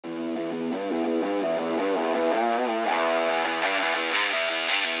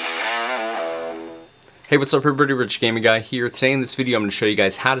Hey, what's up everybody, Rich Gaming Guy here. Today in this video I'm going to show you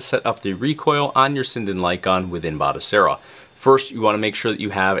guys how to set up the recoil on your Sinden Light Gun within Batocera. First, you want to make sure that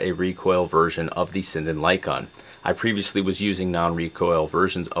you have a recoil version of the Sinden Light Gun. I previously was using non-recoil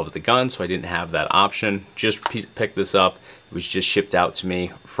versions of the gun, so I didn't have that option. Just picked this up. It was just shipped out to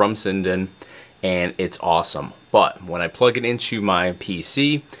me from Sinden, and it's awesome. But when I plug it into my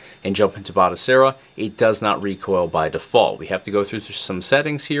PC and jump into Batocera, it does not recoil by default. We have to go through some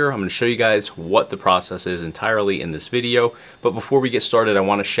settings here. I'm going to show you guys what the process is entirely in this video. But before we get started, I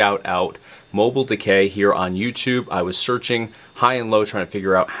want to shout out Mobiole Decay here on YouTube. I was searching high and low trying to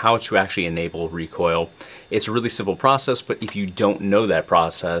figure out how to actually enable recoil. It's a really simple process, but if you don't know that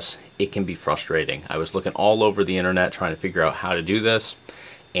process, it can be frustrating. I was looking all over the internet trying to figure out how to do this,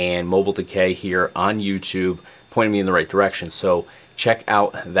 and Mobiole Decay here on YouTube pointed me in the right direction. So check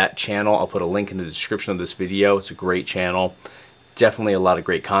out that channel. I'll put a link in the description of this video. It's a great channel. Definitely a lot of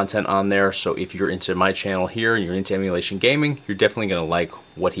great content on there. So if you're into my channel here and you're into emulation gaming, you're definitely going to like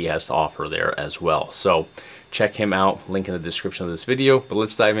what he has to offer there as well. So check him out. Link in the description of this video. But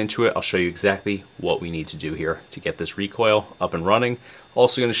let's dive into it. I'll show you exactly what we need to do here to get this recoil up and running.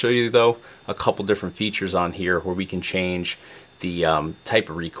 Also going to show you though a couple different features on here where we can change the type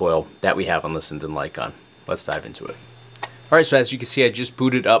of recoil that we have on the Sinden Light Gun. Let's dive into it. Alright, so as you can see, I just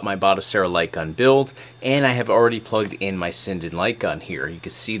booted up my Batocera Light Gun build, and I have already plugged in my Sinden Light Gun here. You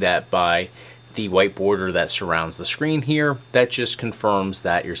can see that by the white border that surrounds the screen here. That just confirms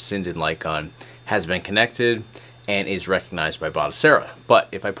that your Sinden Light Gun has been connected and is recognized by Batocera. But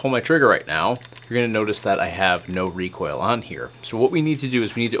if I pull my trigger right now, you're going to notice that I have no recoil on here. So what we need to do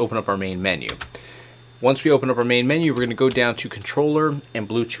is we need to open up our main menu. Once we open up our main menu, we're going to go down to controller and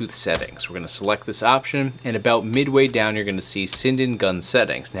Bluetooth settings. We're going to select this option, and about midway down you're going to see Sinden Gun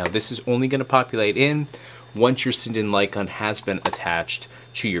settings. Now this is only going to populate in once your Sinden Light Gun has been attached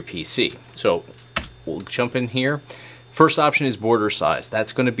to your PC. So we'll jump in here. First option is border size.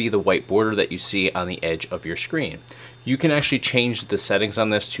 That's going to be the white border that you see on the edge of your screen. You can actually change the settings on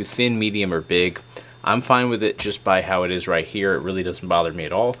this to thin, medium, or big. I'm fine with it just by how it is right here. It really doesn't bother me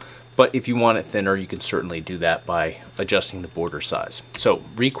at all. But if you want it thinner, you can certainly do that by adjusting the border size. So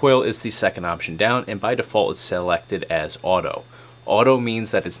recoil is the second option down, and by default it's selected as auto. Auto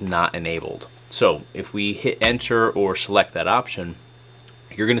means that it's not enabled. So if we hit enter or select that option,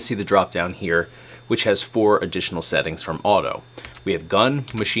 you're going to see the drop down here, which has 4 additional settings from auto. We have gun,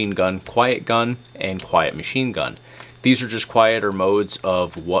 machine gun, quiet gun, and quiet machine gun. These are just quieter modes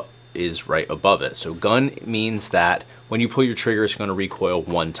of what is right above it. So gun means that when you pull your trigger, it's going to recoil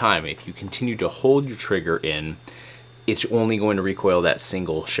one time. If you continue to hold your trigger in, it's only going to recoil that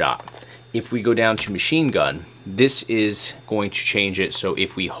single shot. If we go down to machine gun, this is going to change it. So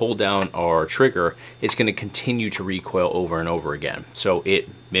if we hold down our trigger, it's going to continue to recoil over and over again. So it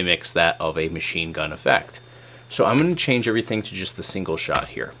mimics that of a machine gun effect. So I'm going to change everything to just the single shot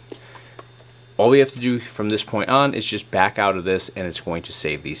here. All we have to do from this point on is just back out of this, and it's going to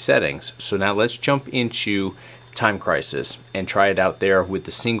save these settings. So now let's jump into Time Crisis and try it out there with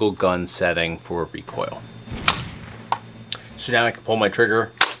the single gun setting for recoil. So now I can pull my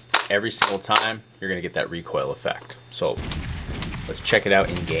trigger every single time. You're going to get that recoil effect. So let's check it out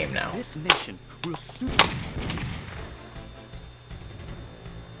in game now. This mission will suit.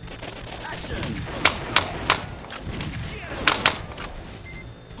 Action.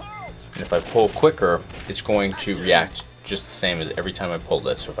 And if I pull quicker, it's going to react just the same as every time I pull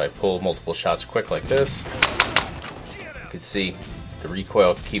this. So if I pull multiple shots quick like this, you can see the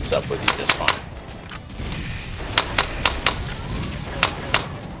recoil keeps up with you just fine.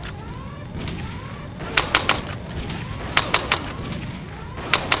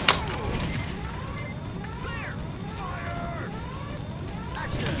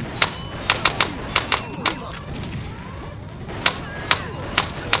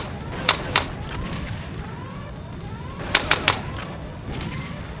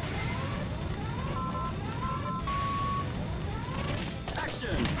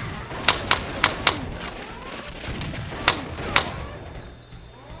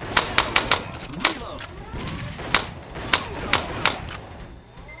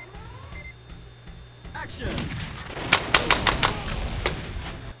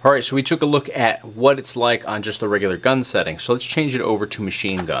 Alright, so we took a look at what it's like on just the regular gun setting. So let's change it over to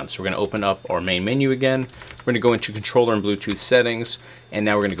machine gun. So we're going to open up our main menu again. We're going to go into controller and Bluetooth settings. And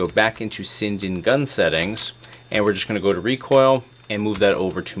now we're going to go back into Sinden Gun settings. And we're just going to go to recoil and move that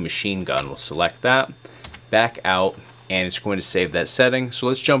over to machine gun. We'll select that, back out, and it's going to save that setting. So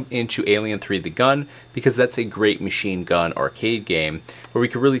let's jump into Alien 3 The Gun, because that's a great machine gun arcade game where we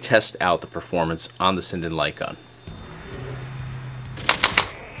can really test out the performance on the Sinden Light Gun.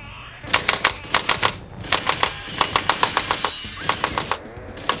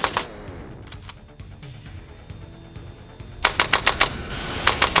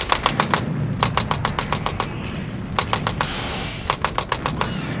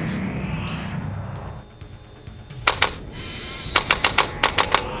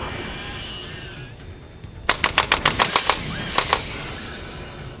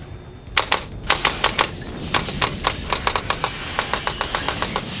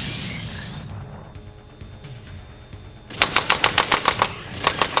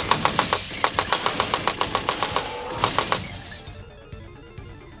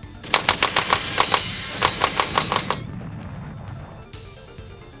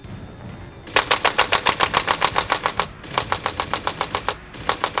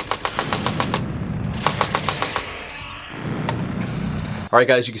 Alright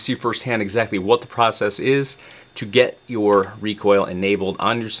guys, you can see firsthand exactly what the process is to get your recoil enabled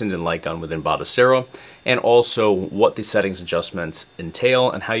on your Sinden Light Gun within Batocera, and also what the settings adjustments entail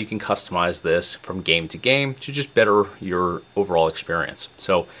and how you can customize this from game to game to just better your overall experience.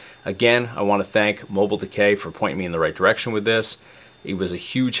 So again, I want to thank Mobiole Decay for pointing me in the right direction with this. It was a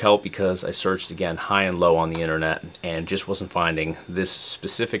huge help because I searched again high and low on the internet and just wasn't finding this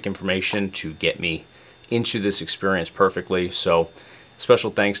specific information to get me into this experience perfectly. So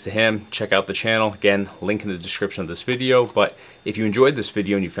special thanks to him. Check out the channel. Again, link in the description of this video. But if you enjoyed this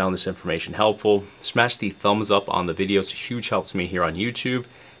video and you found this information helpful, smash the thumbs up on the video. It's a huge help to me here on YouTube.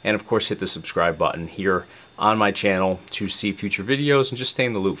 And of course, hit the subscribe button here on my channel to see future videos and just stay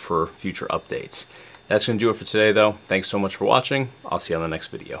in the loop for future updates. That's going to do it for today though. Thanks so much for watching. I'll see you on the next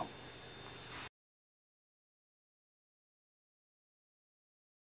video.